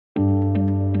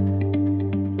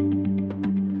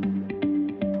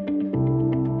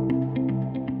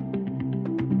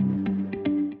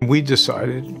we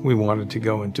decided we wanted to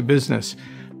go into business.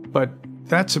 But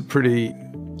that's a pretty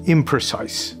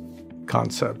imprecise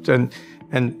concept. And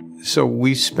so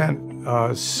we spent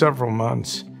several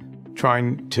months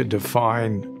trying to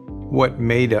define what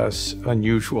made us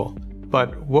unusual.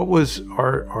 But what was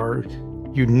our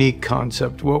unique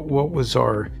concept? What was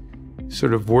our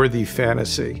sort of worthy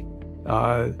fantasy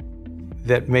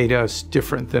that made us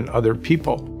different than other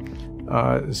people?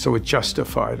 So it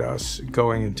justified us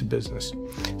going into business.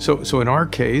 So in our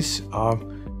case,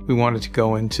 we wanted to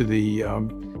go into the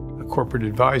corporate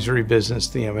advisory business,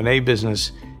 the M&A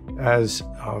business, as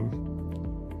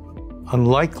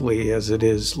unlikely as it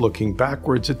is looking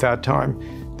backwards at that time.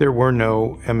 There were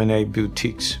no M&A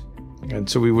boutiques, and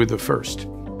so we were the first.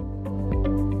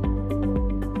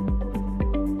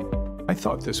 I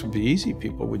thought this would be easy.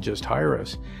 People would just hire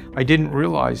us. I didn't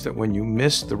realize that when you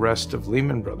missed the rest of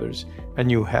Lehman Brothers and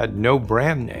you had no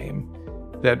brand name,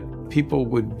 that people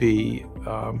would be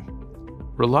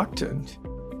reluctant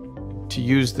to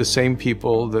use the same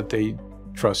people that they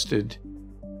trusted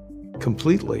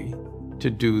completely to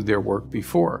do their work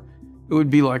before. It would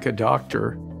be like a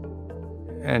doctor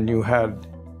and you had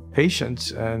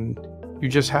patients and you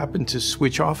just happened to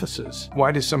switch offices.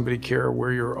 Why does somebody care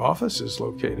where your office is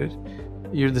located?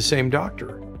 You're the same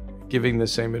doctor giving the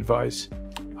same advice.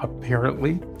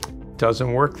 Apparently, it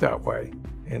doesn't work that way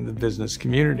in the business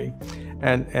community.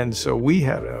 And so we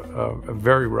had a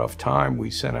very rough time. We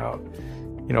sent out,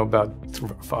 about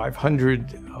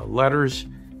 500 letters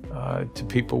to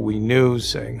people we knew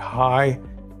saying, "Hi,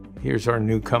 here's our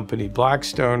new company,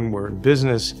 Blackstone. We're in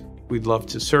business. We'd love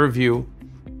to serve you."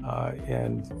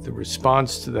 And the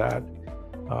response to that,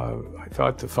 I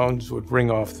thought the phones would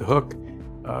ring off the hook.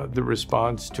 The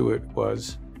response to it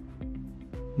was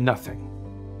nothing.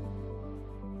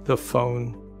 The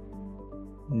phone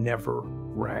never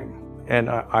rang. And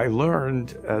I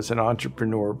learned as an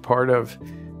entrepreneur, part of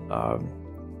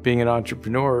being an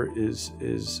entrepreneur is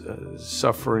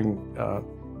suffering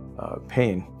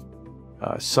pain,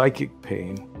 psychic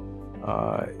pain.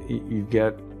 You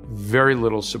get very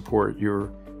little support.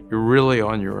 You're really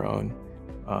on your own.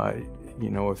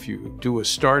 If you do a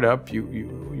startup,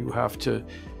 you have to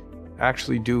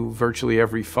actually do virtually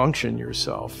every function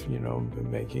yourself.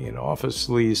 Making an office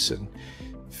lease and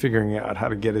figuring out how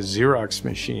to get a Xerox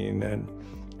machine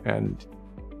and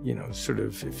sort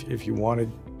of if you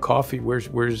wanted coffee,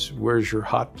 where's your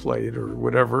hot plate or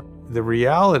whatever. The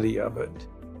reality of it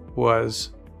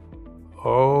was,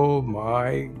 oh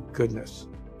my goodness,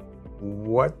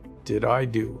 what did I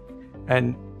do?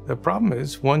 And the problem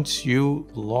is, once you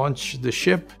launch the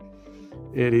ship,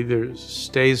 it either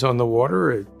stays on the water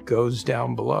or it goes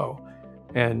down below.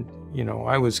 And,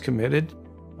 I was committed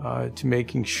to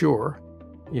making sure,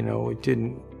 it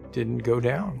didn't go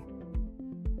down.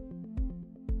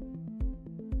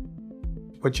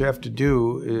 What you have to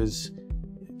do is,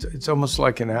 it's almost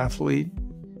like an athlete.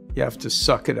 You have to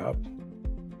suck it up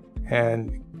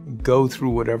and go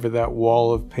through whatever that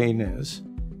wall of pain is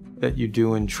that you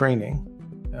do in training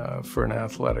for an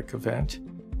athletic event.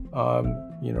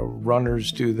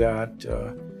 Runners do that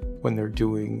when they're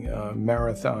doing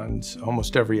marathons.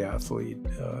 Almost every athlete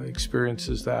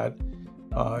experiences that.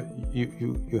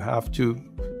 You have to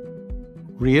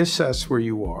reassess where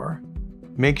you are,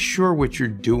 make sure what you're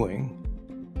doing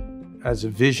as a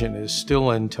vision is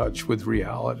still in touch with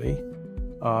reality.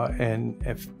 And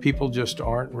if people just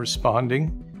aren't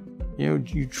responding,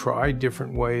 you try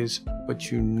different ways,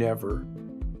 but you never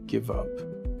give up.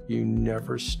 You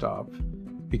never stop,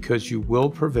 because you will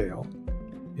prevail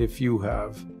if you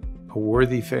have a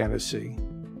worthy fantasy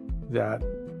that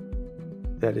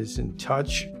is in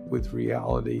touch with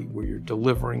reality, where you're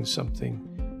delivering something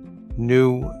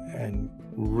new and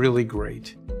really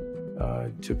great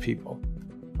to people.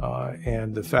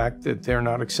 And the fact that they're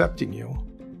not accepting you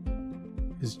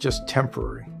is just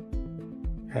temporary,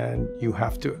 and you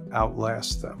have to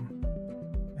outlast them,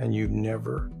 and you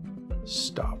never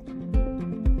stop.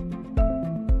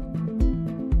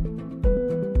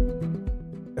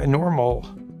 A normal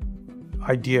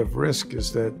idea of risk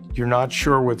is that you're not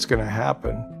sure what's going to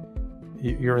happen.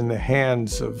 You're in the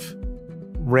hands of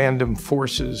random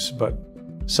forces, but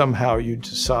somehow you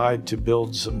decide to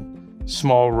build some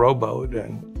small rowboat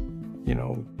and,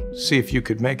 see if you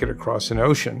could make it across an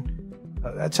ocean.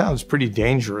 That sounds pretty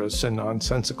dangerous and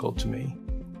nonsensical to me.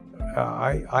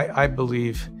 I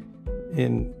believe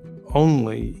in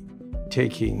only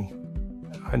taking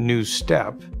a new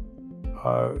step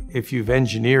if you've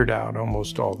engineered out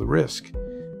almost all the risk.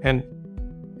 And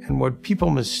what people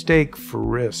mistake for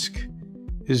risk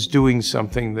is doing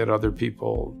something that other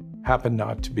people happen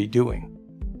not to be doing.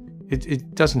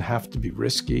 It doesn't have to be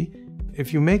risky.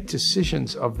 If you make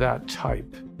decisions of that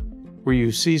type, where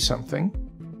you see something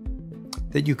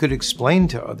that you could explain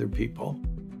to other people,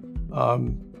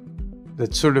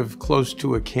 that's sort of close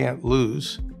to a can't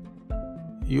lose,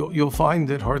 you'll find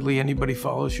that hardly anybody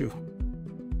follows you.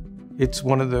 It's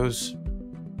one of those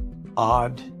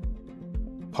odd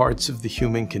parts of the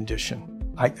human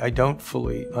condition. I don't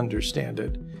fully understand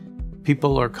it.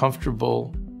 People are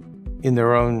comfortable in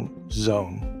their own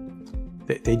zone.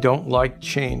 They don't like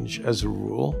change as a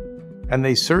rule, and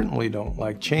they certainly don't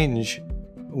like change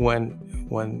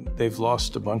when they've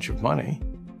lost a bunch of money.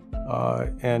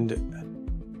 And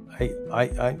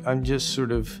I'm just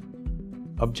sort of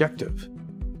objective.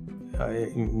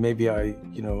 Maybe I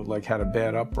like had a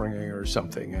bad upbringing or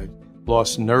something. I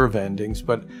lost nerve endings,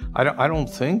 but I don't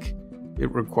think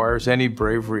it requires any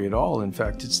bravery at all. In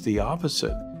fact, it's the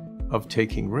opposite of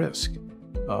taking risk.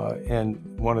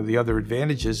 And one of the other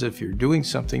advantages, if you're doing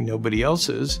something nobody else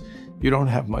is, you don't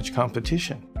have much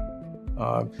competition.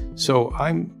 So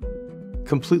I'm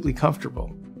completely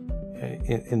comfortable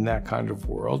in that kind of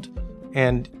world.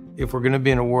 And if we're going to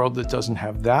be in a world that doesn't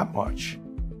have that much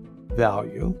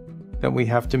value, then we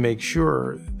have to make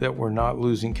sure that we're not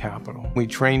losing capital. We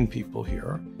train people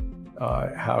here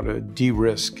how to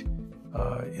de-risk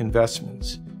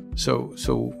investments. So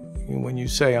when you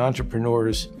say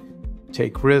entrepreneurs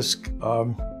take risk,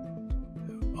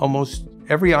 almost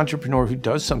every entrepreneur who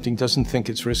does something doesn't think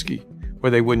it's risky, or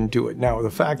they wouldn't do it. Now,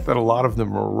 the fact that a lot of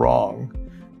them are wrong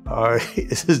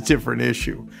is a different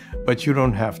issue, but you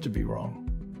don't have to be wrong.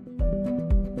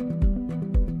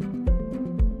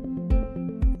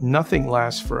 Nothing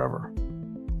lasts forever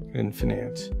in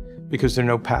finance because there are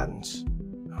no patents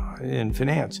in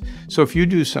finance. So if you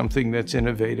do something that's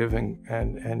innovative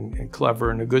and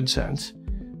clever in a good sense,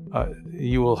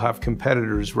 you will have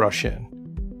competitors rush in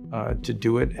to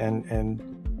do it and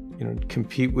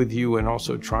compete with you, and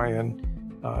also try and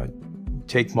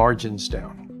take margins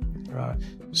down.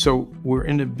 So we're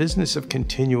in a business of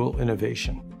continual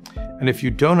innovation. And if you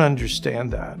don't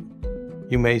understand that,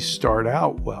 you may start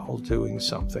out well doing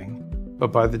something,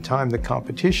 but by the time the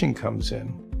competition comes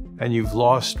in and you've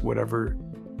lost whatever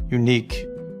unique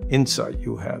insight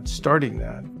you had starting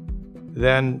that,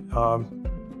 then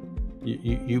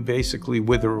you basically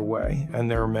wither away. And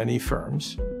there are many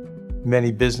firms,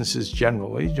 many businesses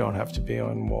generally, you don't have to be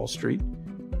on Wall Street,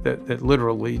 that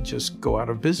literally just go out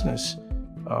of business.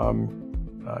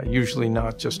 Usually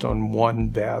not just on one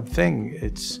bad thing.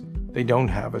 They don't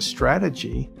have a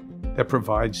strategy that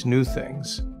provides new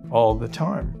things all the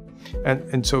time.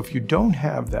 And so if you don't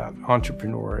have that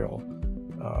entrepreneurial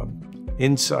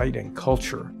insight and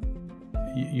culture,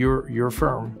 your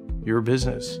firm, your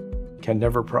business can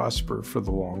never prosper for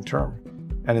the long term.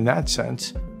 And in that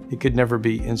sense, it could never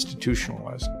be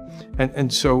institutionalized.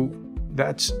 And so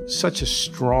that's such a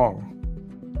strong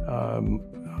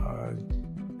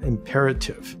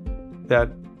imperative that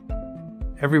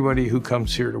everybody who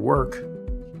comes here to work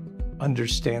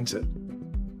understands it.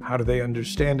 How do they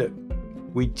understand it?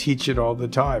 We teach it all the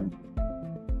time.